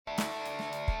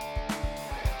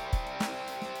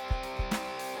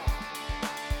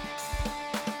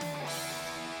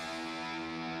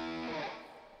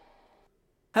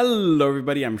Hello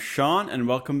everybody, I'm Sean and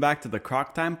welcome back to the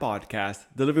Croc Time Podcast,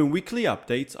 delivering weekly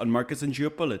updates on markets and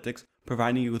geopolitics,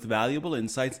 providing you with valuable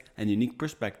insights and unique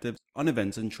perspectives on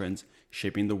events and trends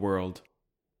shaping the world.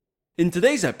 In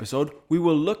today's episode, we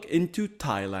will look into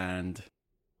Thailand.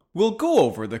 We'll go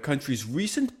over the country's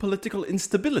recent political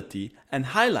instability and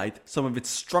highlight some of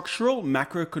its structural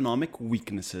macroeconomic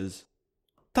weaknesses.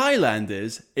 Thailand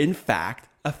is, in fact,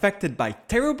 affected by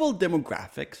terrible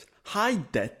demographics, high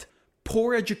debt,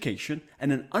 poor education,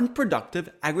 and an unproductive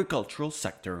agricultural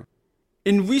sector.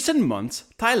 In recent months,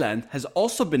 Thailand has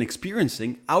also been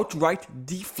experiencing outright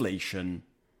deflation.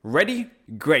 Ready?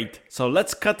 Great, so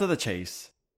let's cut to the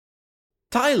chase.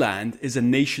 Thailand is a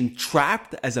nation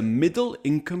trapped as a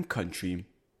middle-income country.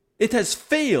 It has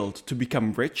failed to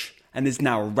become rich and is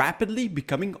now rapidly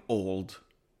becoming old.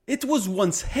 It was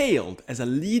once hailed as a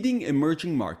leading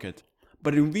emerging market,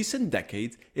 but in recent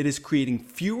decades, it is creating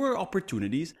fewer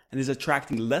opportunities and is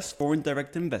attracting less foreign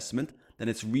direct investment than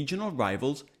its regional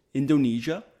rivals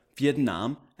Indonesia,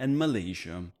 Vietnam, and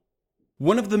Malaysia.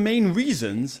 One of the main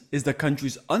reasons is the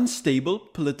country's unstable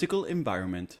political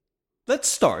environment. Let's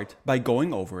start by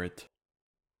going over it.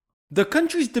 The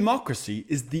country's democracy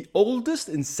is the oldest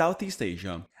in Southeast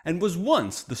Asia and was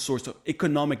once the source of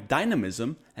economic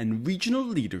dynamism and regional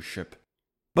leadership.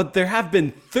 But there have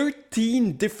been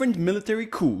 13 different military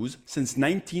coups since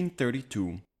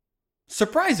 1932.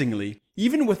 Surprisingly,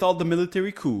 even with all the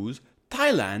military coups,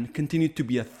 Thailand continued to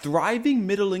be a thriving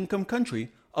middle-income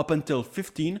country up until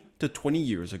 15 to 20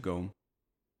 years ago.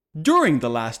 During the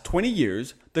last 20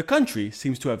 years, the country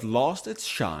seems to have lost its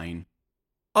shine.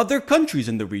 Other countries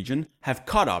in the region have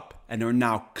caught up and are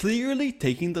now clearly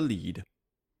taking the lead.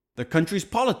 The country's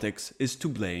politics is to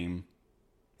blame.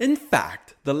 In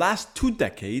fact, the last 2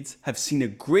 decades have seen a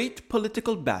great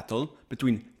political battle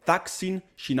between Thaksin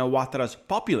Shinawatara's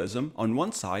populism on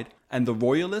one side and the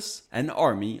royalists and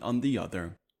army on the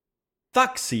other.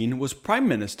 Thaksin was prime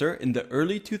minister in the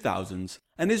early 2000s,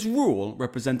 and his rule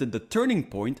represented the turning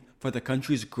point for the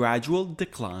country's gradual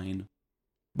decline.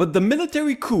 But the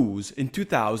military coups in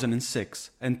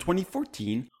 2006 and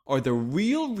 2014 are the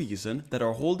real reason that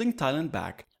are holding Thailand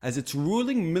back, as its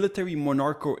ruling military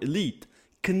monarchical elite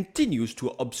continues to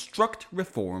obstruct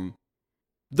reform.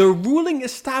 The ruling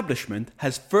establishment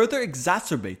has further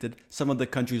exacerbated some of the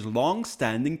country's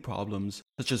long-standing problems,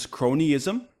 such as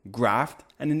cronyism, graft,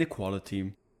 and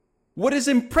inequality. What is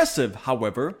impressive,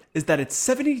 however, is that its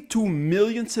 72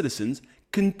 million citizens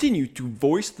continue to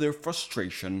voice their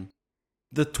frustration.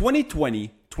 The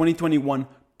 2020-2021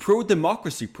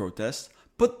 pro-democracy protests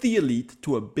put the elite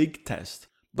to a big test,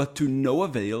 but to no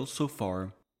avail so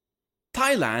far.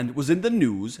 Thailand was in the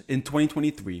news in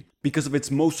 2023 because of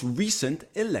its most recent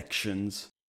elections.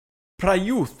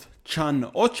 Prayuth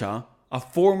Chan-ocha, a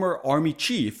former army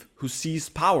chief who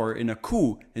seized power in a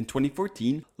coup in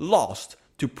 2014, lost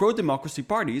to pro-democracy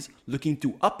parties looking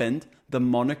to upend the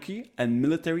monarchy and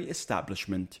military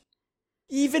establishment.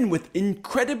 Even with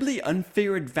incredibly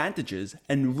unfair advantages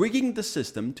and rigging the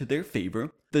system to their favor,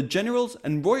 the generals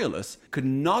and royalists could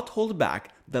not hold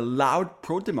back the loud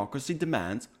pro-democracy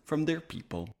demands from their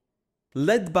people.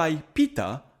 Led by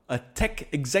Pita, a tech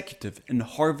executive and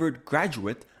Harvard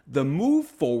graduate, the Move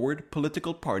Forward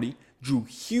political party drew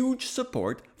huge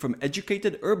support from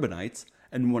educated urbanites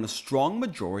and won a strong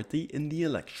majority in the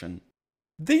election.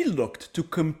 They looked to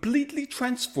completely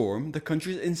transform the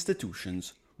country's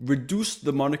institutions, reduce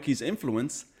the monarchy's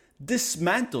influence,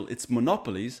 dismantle its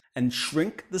monopolies, and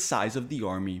shrink the size of the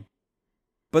army.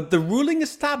 But the ruling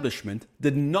establishment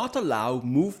did not allow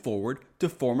Move Forward to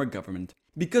form a government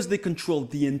because they control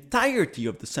the entirety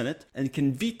of the Senate and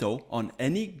can veto on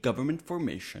any government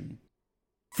formation.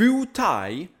 Pheu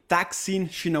Thai, Thaksin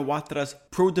Shinawatara's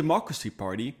pro-democracy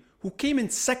party, who came in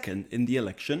second in the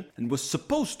election and was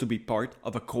supposed to be part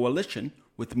of a coalition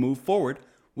with Move Forward,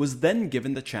 was then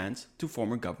given the chance to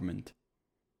form a government.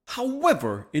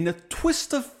 However, in a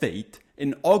twist of fate,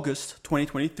 in August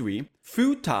 2023,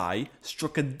 Pheu Thai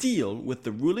struck a deal with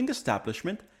the ruling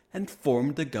establishment and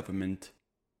formed a government.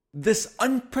 This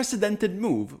unprecedented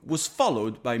move was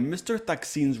followed by Mr.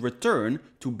 Thaksin's return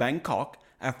to Bangkok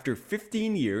after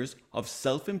 15 years of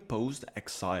self-imposed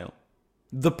exile.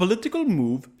 The political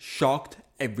move shocked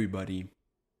everybody.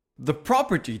 The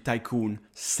property tycoon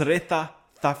Sretha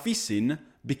Thavisin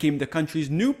became the country's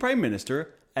new prime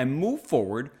minister, and Move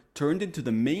Forward turned into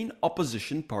the main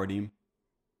opposition party.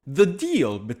 The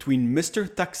deal between Mr.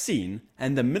 Thaksin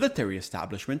and the military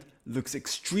establishment looks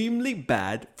extremely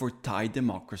bad for Thai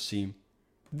democracy.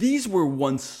 These were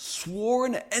once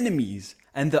sworn enemies,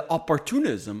 and the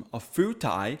opportunism of Pheu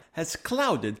Thai has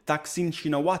clouded Thaksin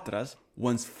Shinawatara's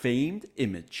once famed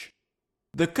image.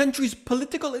 The country's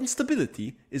political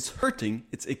instability is hurting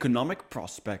its economic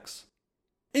prospects.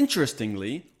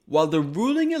 Interestingly, while the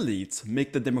ruling elites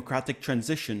make the democratic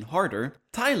transition harder,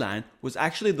 Thailand was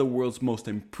actually the world's most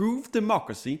improved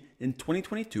democracy in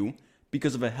 2022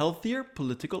 because of a healthier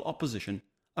political opposition,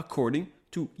 according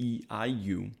to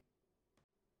EIU.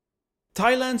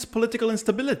 Thailand's political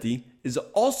instability is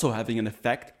also having an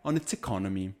effect on its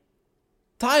economy.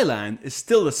 Thailand is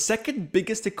still the second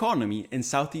biggest economy in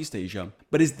Southeast Asia,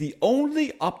 but is the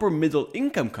only upper middle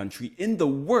income country in the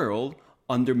world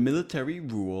under military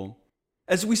rule.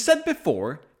 As we said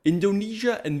before,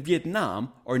 Indonesia and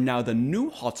Vietnam are now the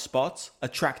new hotspots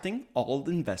attracting all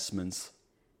investments.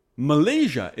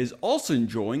 Malaysia is also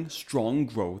enjoying strong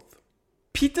growth.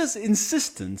 PETA's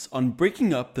insistence on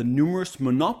breaking up the numerous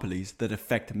monopolies that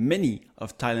affect many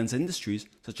of Thailand's industries,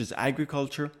 such as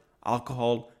agriculture,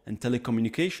 alcohol, and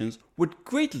telecommunications, would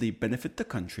greatly benefit the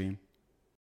country.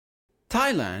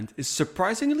 Thailand is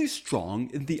surprisingly strong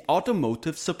in the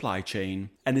automotive supply chain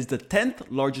and is the 10th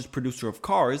largest producer of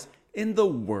cars in the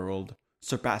world,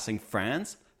 surpassing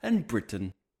France and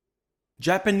Britain.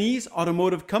 Japanese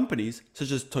automotive companies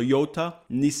such as Toyota,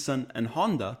 Nissan, and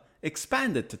Honda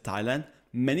expanded to Thailand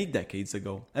many decades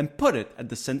ago and put it at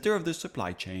the center of their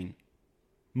supply chain.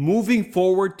 Moving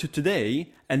forward to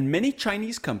today, and many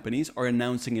Chinese companies are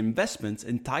announcing investments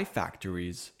in Thai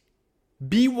factories.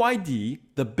 BYD,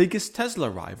 the biggest Tesla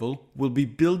rival, will be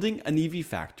building an EV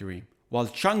factory, while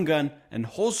Chang'an and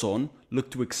Hoson look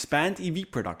to expand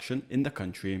EV production in the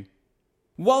country.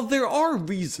 While there are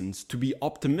reasons to be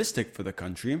optimistic for the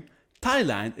country,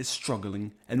 Thailand is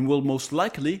struggling and will most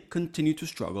likely continue to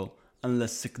struggle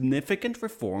unless significant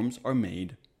reforms are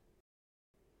made.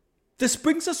 This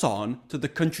brings us on to the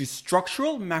country's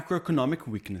structural macroeconomic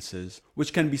weaknesses,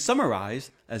 which can be summarized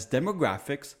as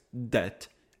demographics, debt,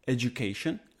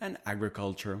 education, and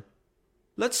agriculture.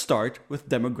 Let's start with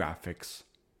demographics.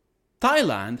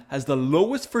 Thailand has the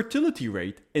lowest fertility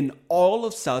rate in all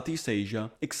of Southeast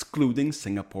Asia, excluding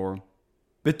Singapore.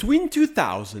 Between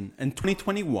 2000 and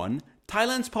 2021,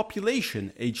 Thailand's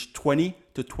population aged 20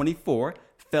 to 24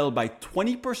 fell by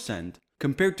 20%,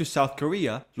 compared to South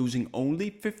Korea losing only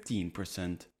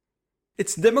 15%.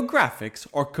 Its demographics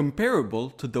are comparable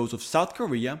to those of South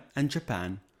Korea and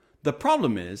Japan. The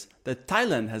problem is that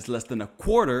Thailand has less than a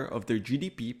quarter of their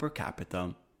GDP per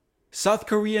capita. South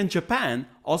Korea and Japan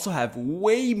also have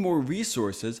way more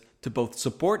resources to both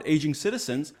support aging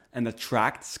citizens and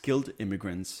attract skilled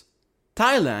immigrants.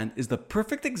 Thailand is the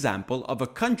perfect example of a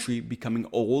country becoming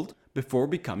old before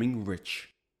becoming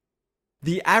rich.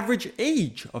 The average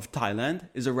age of Thailand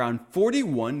is around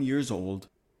 41 years old.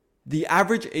 The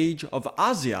average age of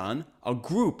ASEAN, a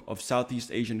group of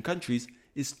Southeast Asian countries,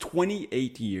 is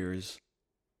 28 years.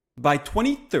 By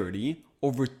 2030,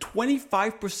 over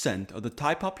 25% of the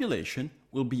Thai population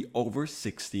will be over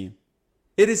 60.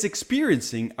 It is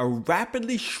experiencing a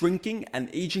rapidly shrinking and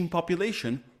aging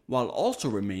population while also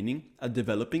remaining a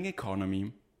developing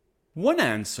economy. One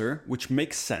answer, which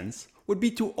makes sense, would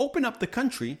be to open up the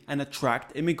country and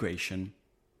attract immigration.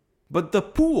 But the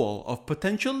pool of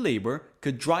potential labor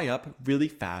could dry up really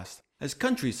fast, as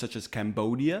countries such as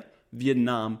Cambodia,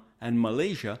 Vietnam, and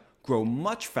Malaysia grow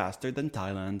much faster than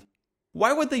Thailand.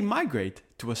 Why would they migrate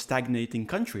to a stagnating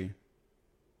country?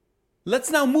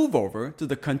 Let's now move over to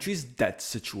the country's debt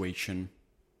situation.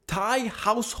 Thai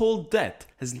household debt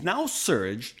has now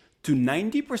surged to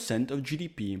 90% of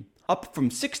GDP, up from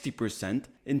 60%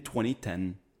 in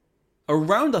 2010.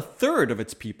 Around a third of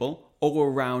its people owe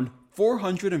around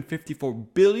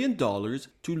 $454 billion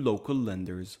to local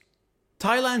lenders.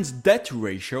 Thailand's debt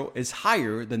ratio is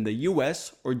higher than the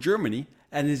US or Germany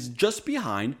and is just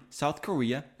behind South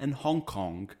Korea and Hong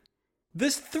Kong.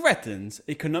 This threatens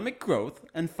economic growth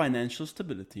and financial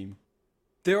stability.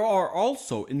 There are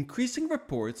also increasing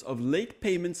reports of late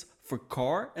payments for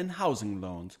car and housing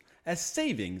loans, as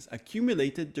savings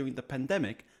accumulated during the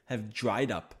pandemic have dried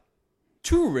up.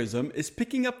 Tourism is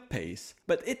picking up pace,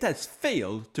 but it has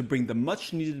failed to bring the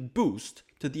much-needed boost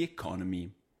to the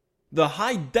economy. The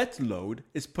high debt load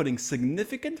is putting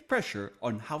significant pressure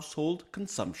on household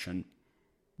consumption.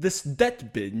 This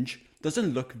debt binge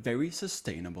doesn't look very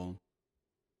sustainable.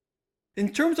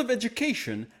 In terms of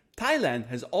education, Thailand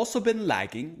has also been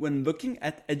lagging when looking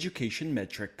at education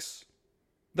metrics.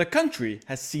 The country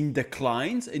has seen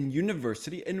declines in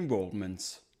university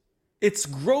enrollments. Its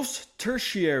gross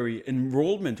tertiary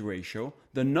enrollment ratio,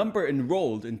 the number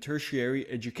enrolled in tertiary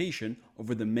education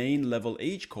over the main level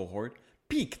age cohort,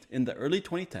 peaked in the early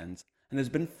 2010s and has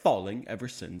been falling ever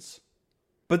since.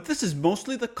 But this is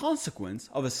mostly the consequence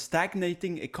of a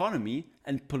stagnating economy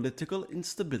and political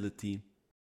instability.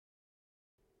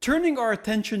 Turning our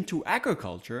attention to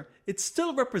agriculture, it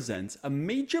still represents a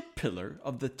major pillar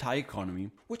of the Thai economy,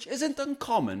 which isn't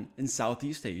uncommon in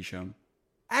Southeast Asia.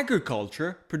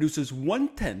 Agriculture produces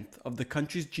 1/10 of the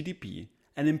country's GDP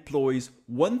and employs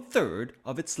 1/3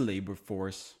 of its labor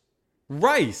force.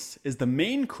 Rice is the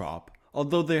main crop,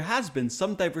 although there has been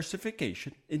some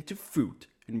diversification into fruit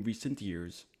in recent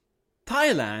years.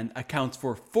 Thailand accounts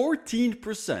for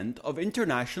 14% of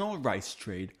international rice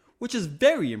trade, which is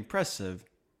very impressive.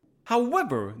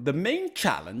 However, the main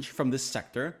challenge from this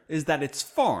sector is that its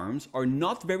farms are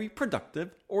not very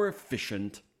productive or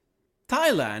efficient.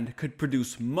 Thailand could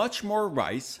produce much more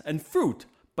rice and fruit,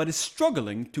 but is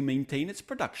struggling to maintain its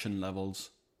production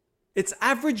levels. Its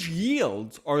average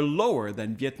yields are lower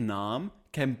than Vietnam,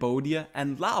 Cambodia,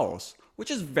 and Laos,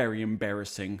 which is very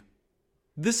embarrassing.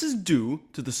 This is due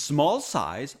to the small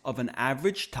size of an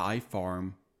average Thai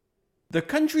farm. The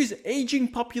country's aging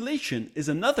population is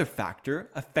another factor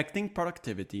affecting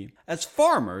productivity, as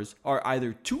farmers are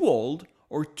either too old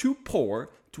or too poor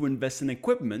to invest in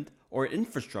equipment or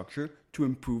infrastructure to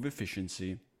improve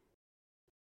efficiency.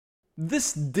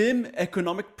 This dim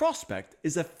economic prospect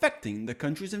is affecting the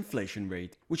country's inflation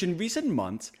rate, which in recent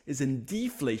months is in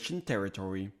deflation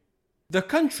territory. The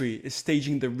country is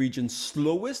staging the region's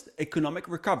slowest economic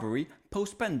recovery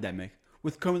post-pandemic,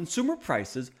 with consumer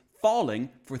prices falling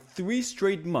for 3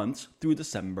 straight months through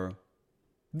December.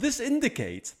 This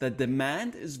indicates that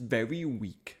demand is very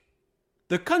weak.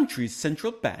 The country's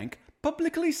central bank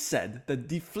publicly said that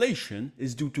deflation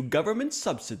is due to government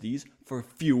subsidies for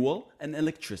fuel and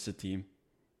electricity.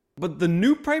 But the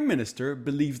new prime minister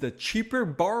believes that cheaper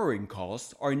borrowing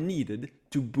costs are needed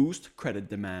to boost credit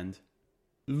demand.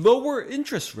 Lower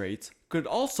interest rates could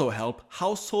also help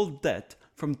household debt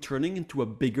from turning into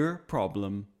a bigger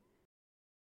problem.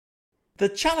 The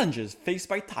challenges faced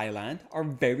by Thailand are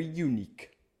very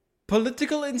unique.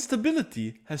 Political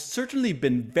instability has certainly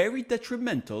been very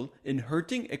detrimental in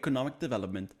hurting economic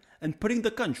development and putting the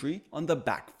country on the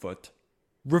back foot.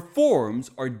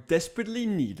 Reforms are desperately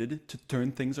needed to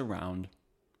turn things around.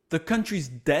 The country's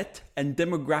debt and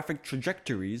demographic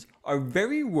trajectories are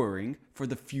very worrying for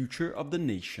the future of the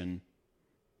nation.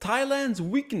 Thailand's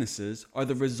weaknesses are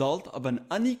the result of an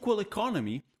unequal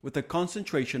economy with a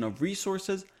concentration of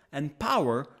resources and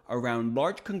power around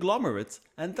large conglomerates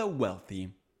and the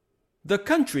wealthy. The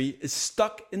country is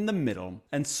stuck in the middle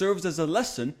and serves as a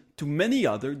lesson to many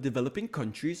other developing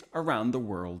countries around the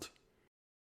world.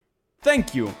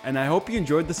 Thank you, and I hope you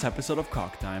enjoyed this episode of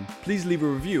Cock Time. Please leave a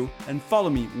review and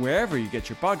follow me wherever you get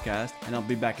your podcast, and I'll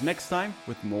be back next time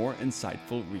with more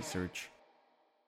insightful research.